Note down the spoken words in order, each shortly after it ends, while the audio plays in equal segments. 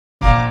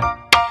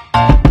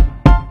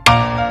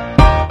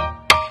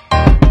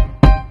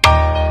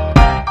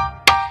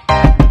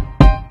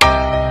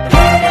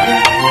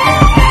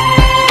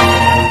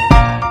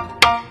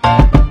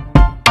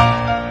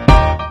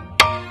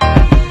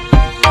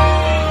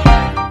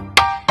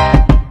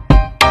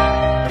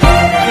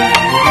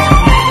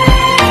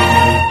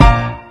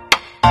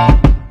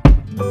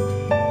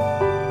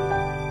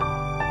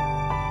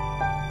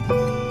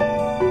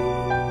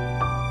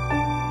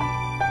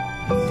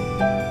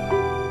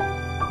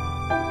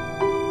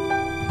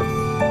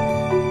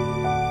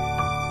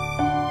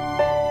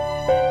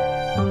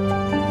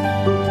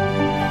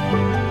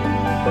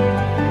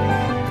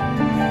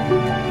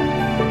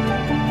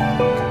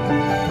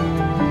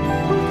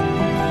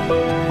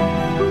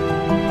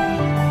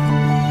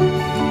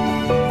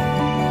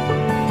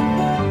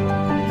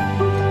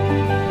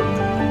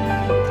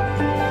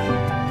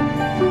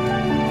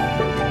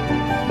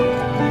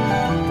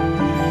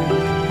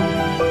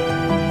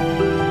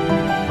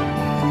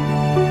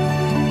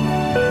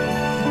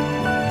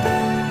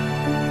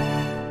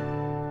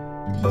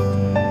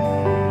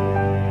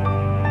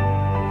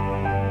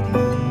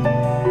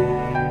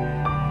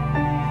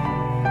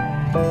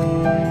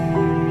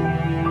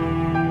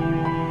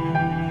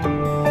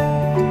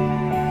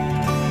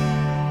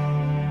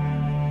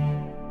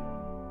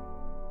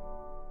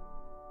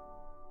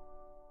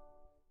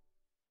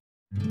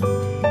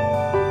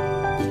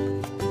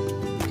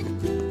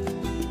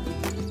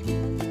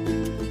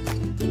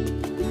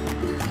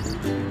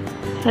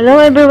Hello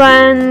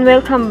everyone!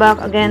 Welcome back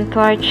again to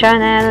our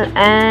channel,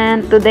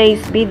 and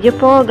today's video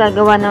po,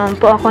 gagawa naman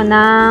po ako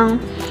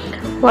ng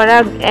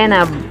warag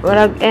enab.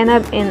 Warag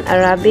enab in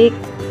Arabic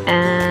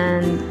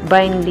and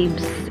vine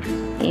leaves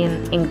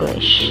in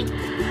English.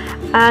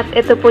 At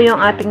ito po yung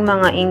ating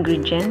mga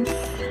ingredients.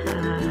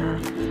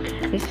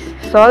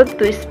 Salt,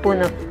 2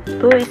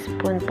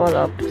 spoonful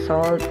of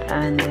salt,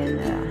 and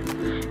then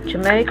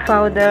turmeric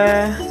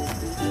powder,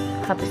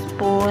 half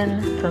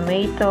spoon,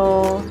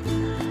 tomato,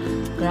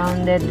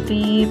 grounded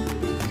beef,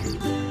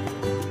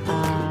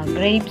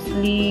 grapes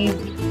leaf,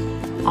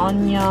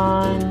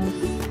 onions,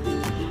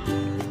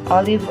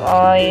 olive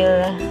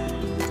oil,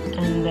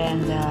 and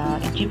then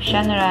the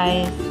Egyptian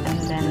rice, and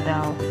then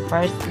the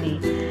parsley,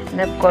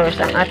 and of course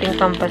ang ating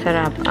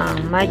pampasarap,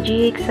 ang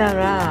magic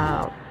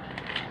sarap.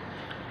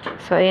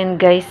 So ayan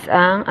guys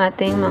ang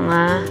ating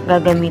mga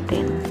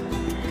gagamitin,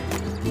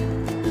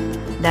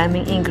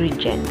 daming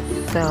ingredients.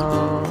 So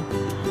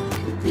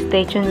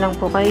stay tuned lang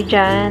po kayo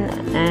dyan,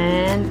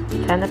 and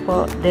sana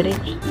po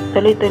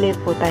tuloy-tuloy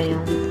po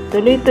tayong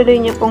tuloy-tuloy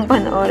nyo pong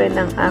panoorin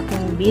ng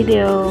aking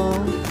video.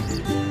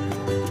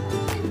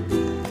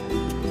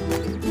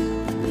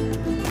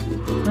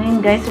 Ngayon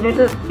guys,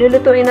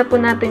 lulutuin na po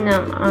natin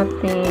ang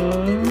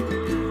ating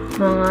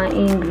mga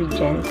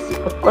ingredients.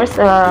 Of course,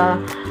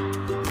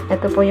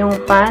 ito po yung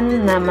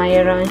pan na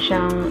mayroon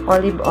siyang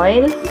olive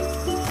oil.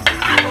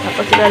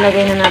 Tapos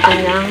ilalagay na natin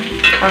ng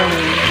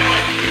onion.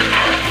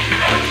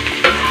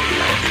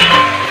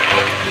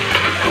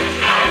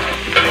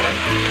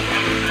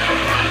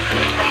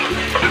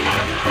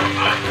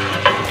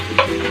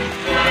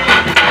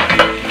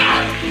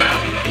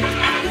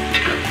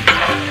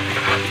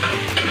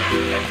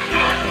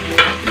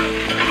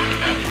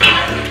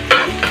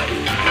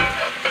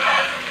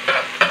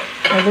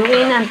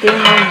 Haluin until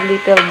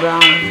mag-little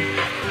brown.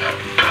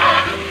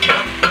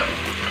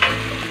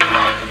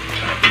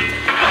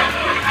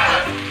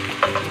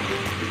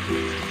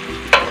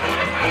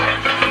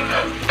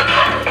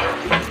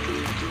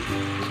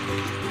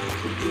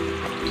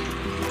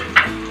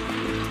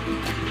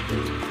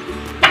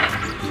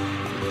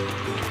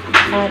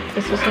 At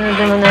isusunod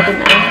naman natin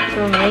ang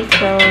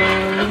tomato.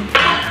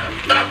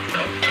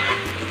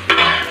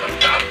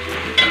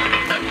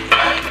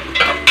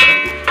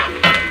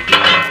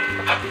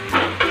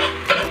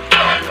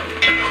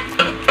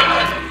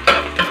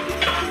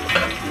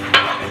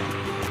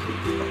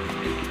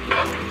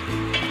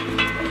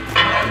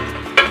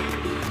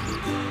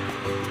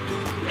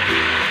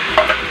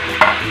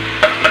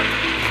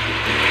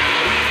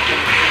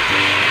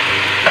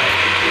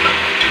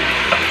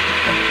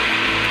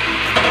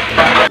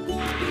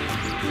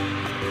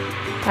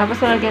 Tapos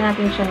lalagyan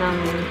natin siya ng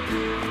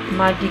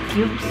magic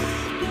cubes.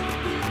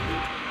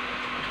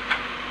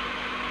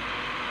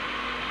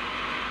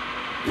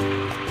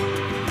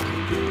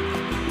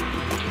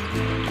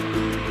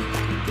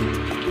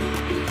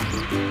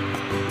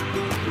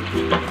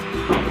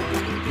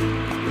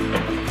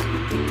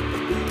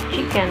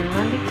 Chicken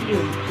magic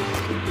cubes,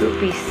 2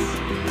 piece.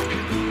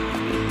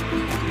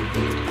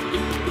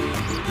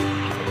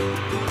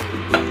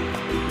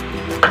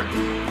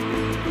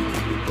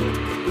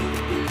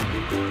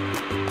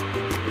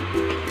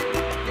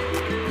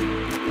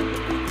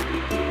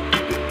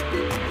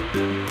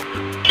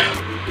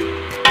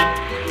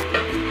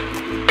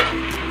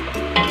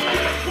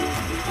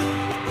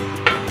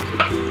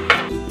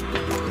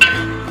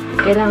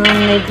 Kailangan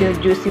medyo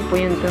juicy po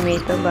yung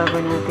tomato bago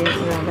natin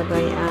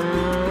ilalagay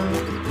ang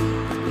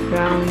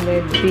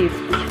grounded beef.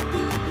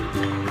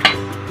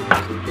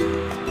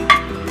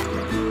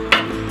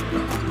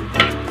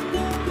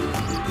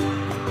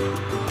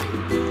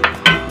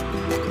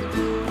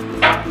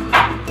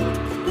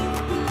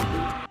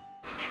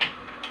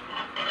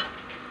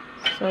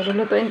 So,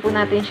 lulutuin po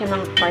natin siya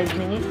ng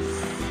 5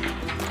 minutes.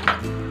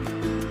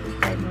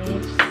 5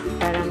 minutes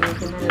para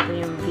medyo maluto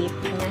yung beef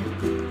niya.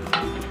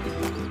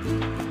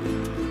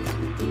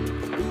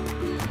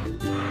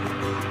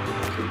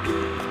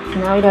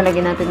 Now, ilalagay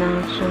natin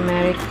ng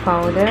turmeric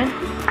powder.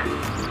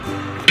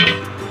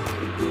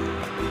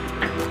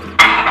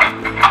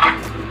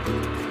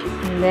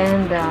 And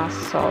then the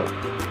salt.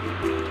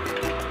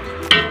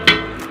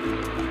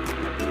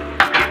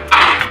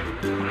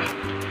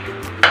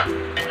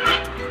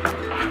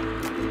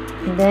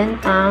 And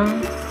then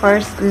ang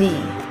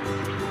parsley.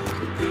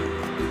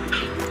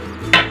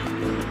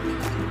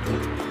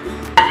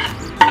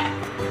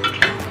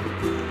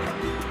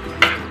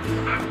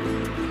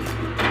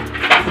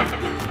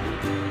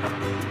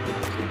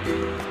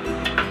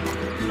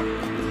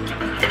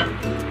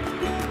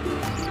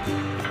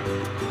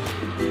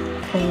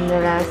 And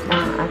the last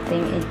ang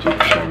ating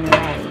Egyptian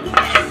rice.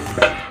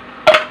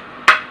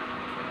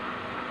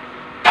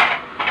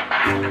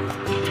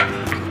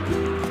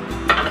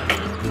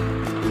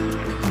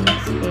 Mix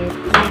it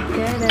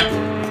together.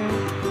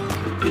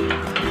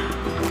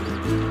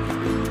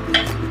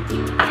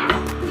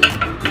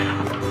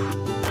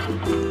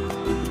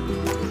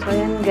 So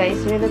ayan guys,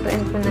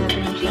 lulutuin po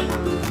natin siya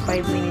ng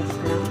 5 minutes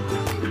lang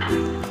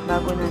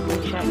bago natin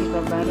siya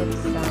ibabalot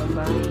sa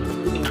vine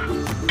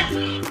leaves.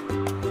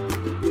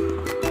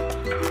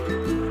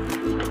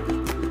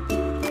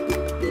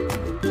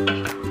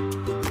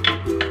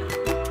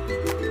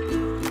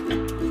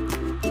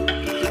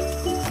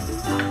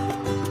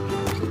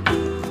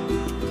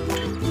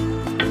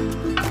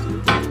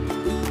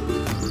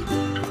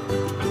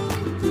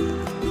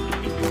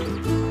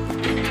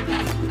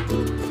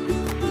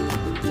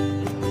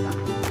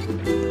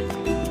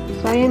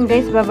 So, ayan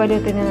guys,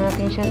 babalutin na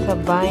natin siya sa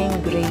vine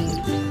grapes.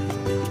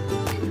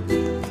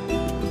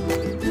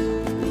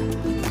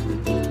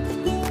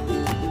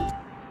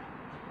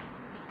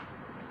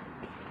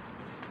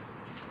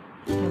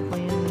 Ito po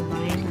yung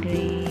vine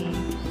grapes.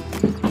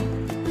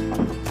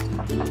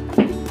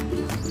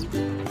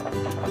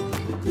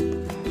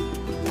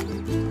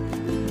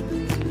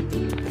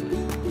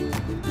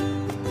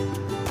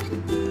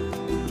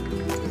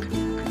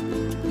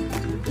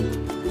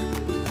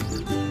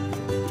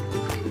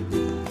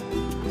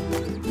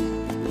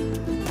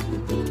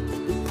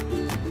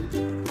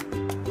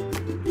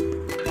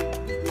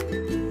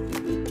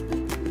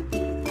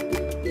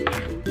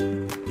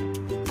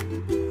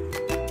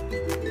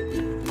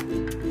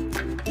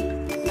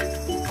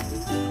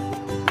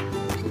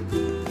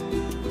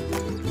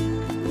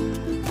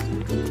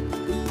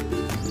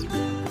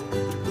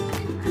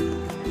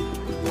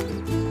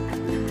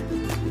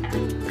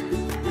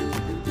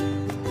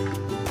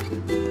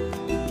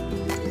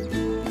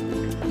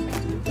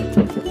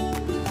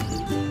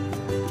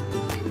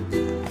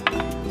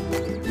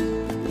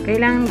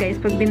 Kailangan guys,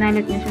 pag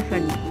binalot niyo siya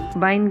sa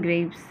vine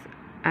grapes,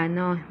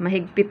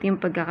 mahigpit yung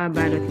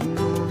pagkakabalot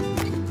mo.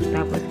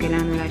 Tapos,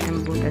 kailangan wala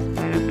siyang butas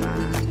para pa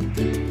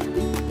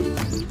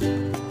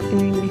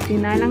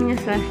sinalang niya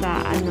sa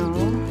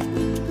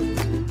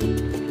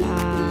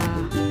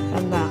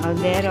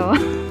kaldero.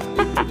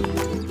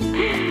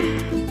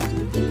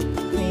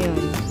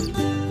 Ayun.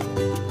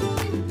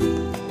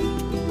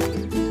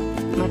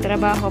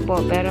 Matrabaho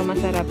po, pero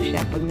masarap siya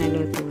pag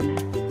naluto na.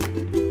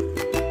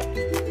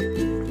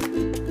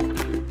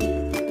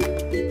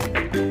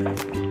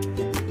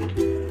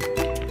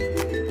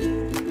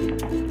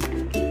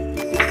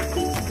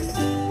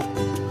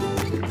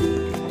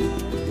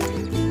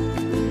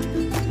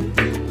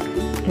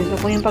 Ito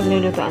po yung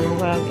paglulutoan ng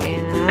warag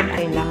enab.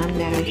 Kailangan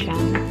meron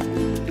siyang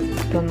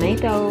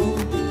tomato,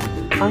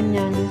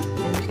 onions,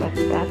 and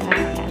patatas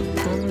at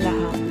ang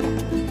laham.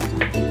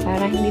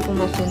 Para hindi po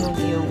masunog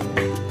yung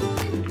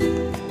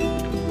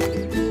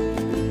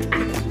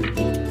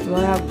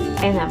warag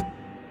enab.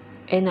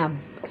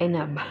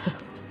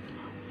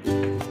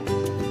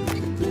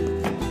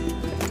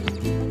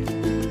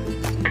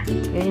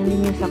 Ganyan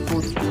din yung sa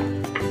pusa.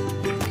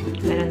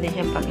 Meron din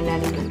siyang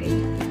pag-ilalim na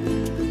ganyan.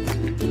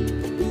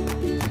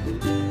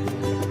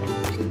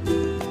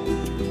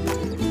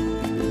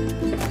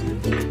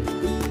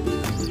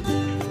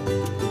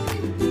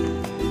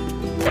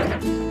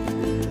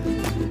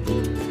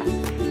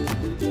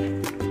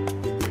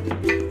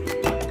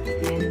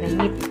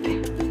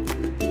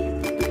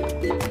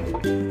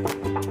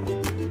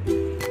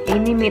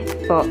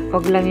 Ini-meat po,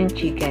 wag lang yung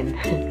chicken.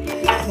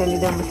 Kasi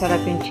daw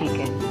masarap yung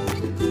chicken.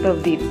 Ito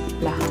beef,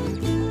 laham.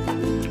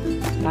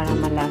 Para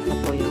malasa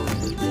po yun.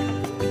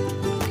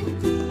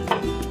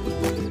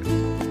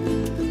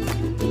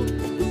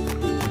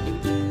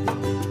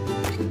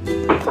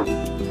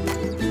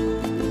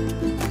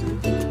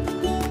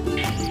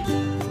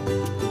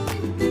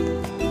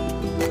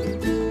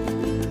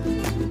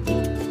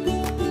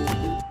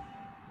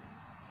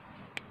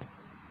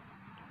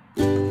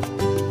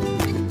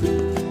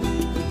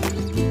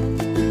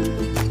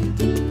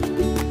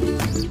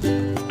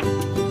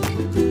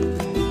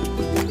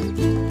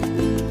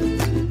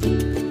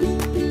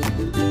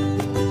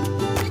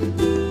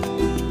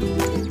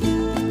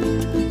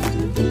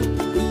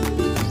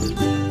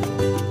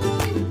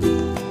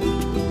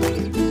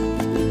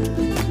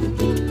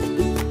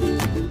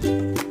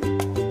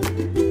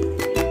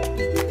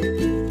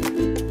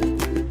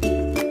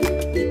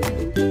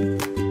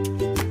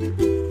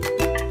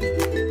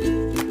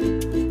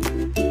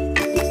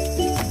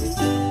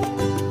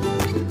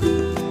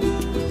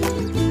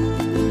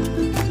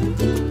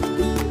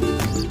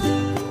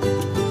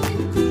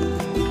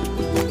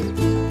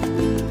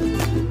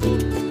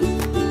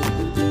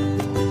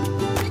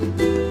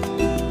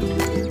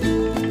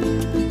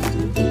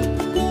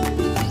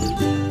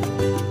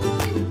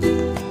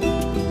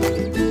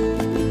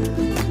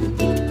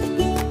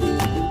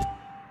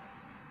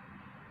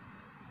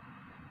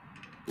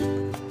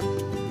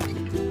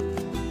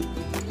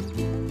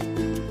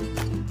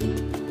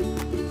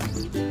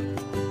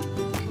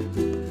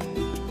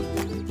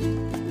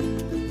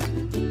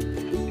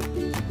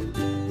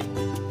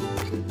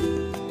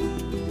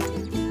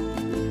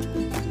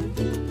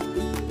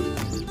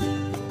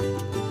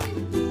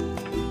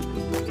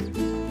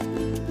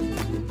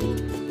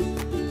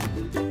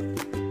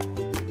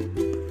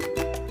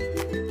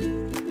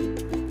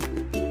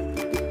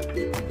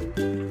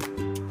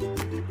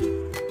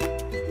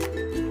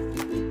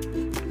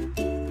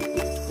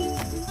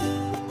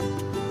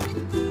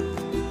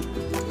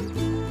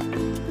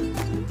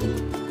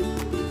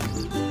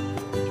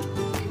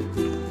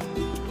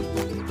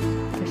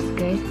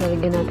 Guys,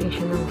 lalagyan natin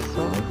siya ng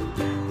salt.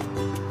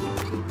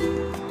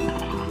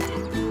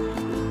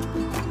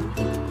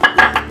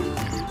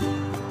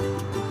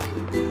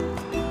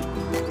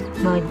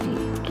 Magic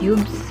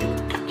cubes.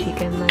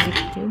 Chicken magic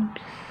cubes.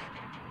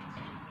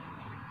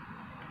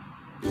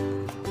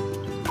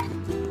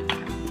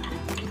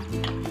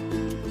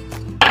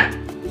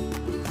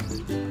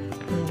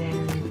 And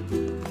then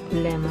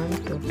lemon,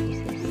 2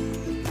 pieces.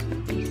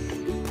 2 pieces.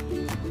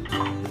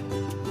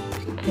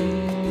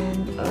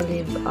 And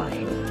olive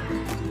oil.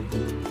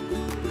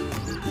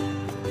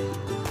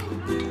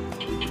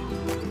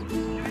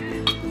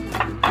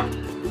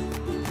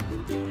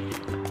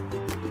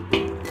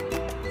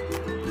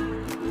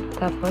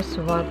 Tapos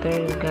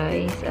water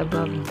guys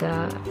above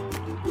the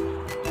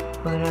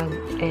warag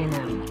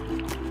enab.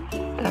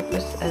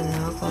 Tapos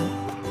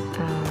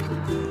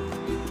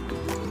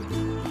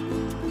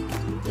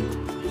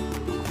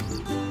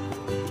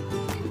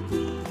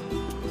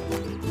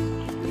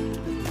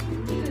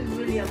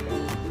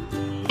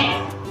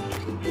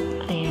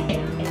ayan,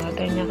 ang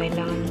water niya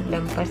kailangan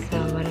lampas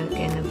sa warag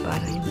enab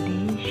para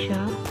hindi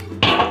siya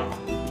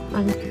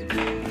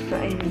so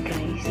ayun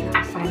guys,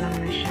 nakasalang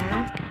na siya.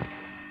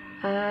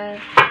 At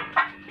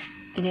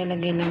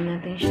ilalagay lang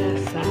natin siya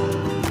sa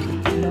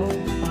low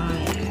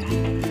fire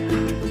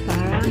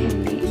para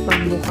hindi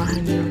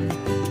pagbukahan yung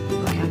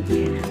warag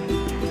enab.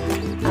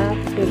 At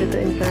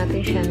lulutuin pa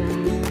natin siya ng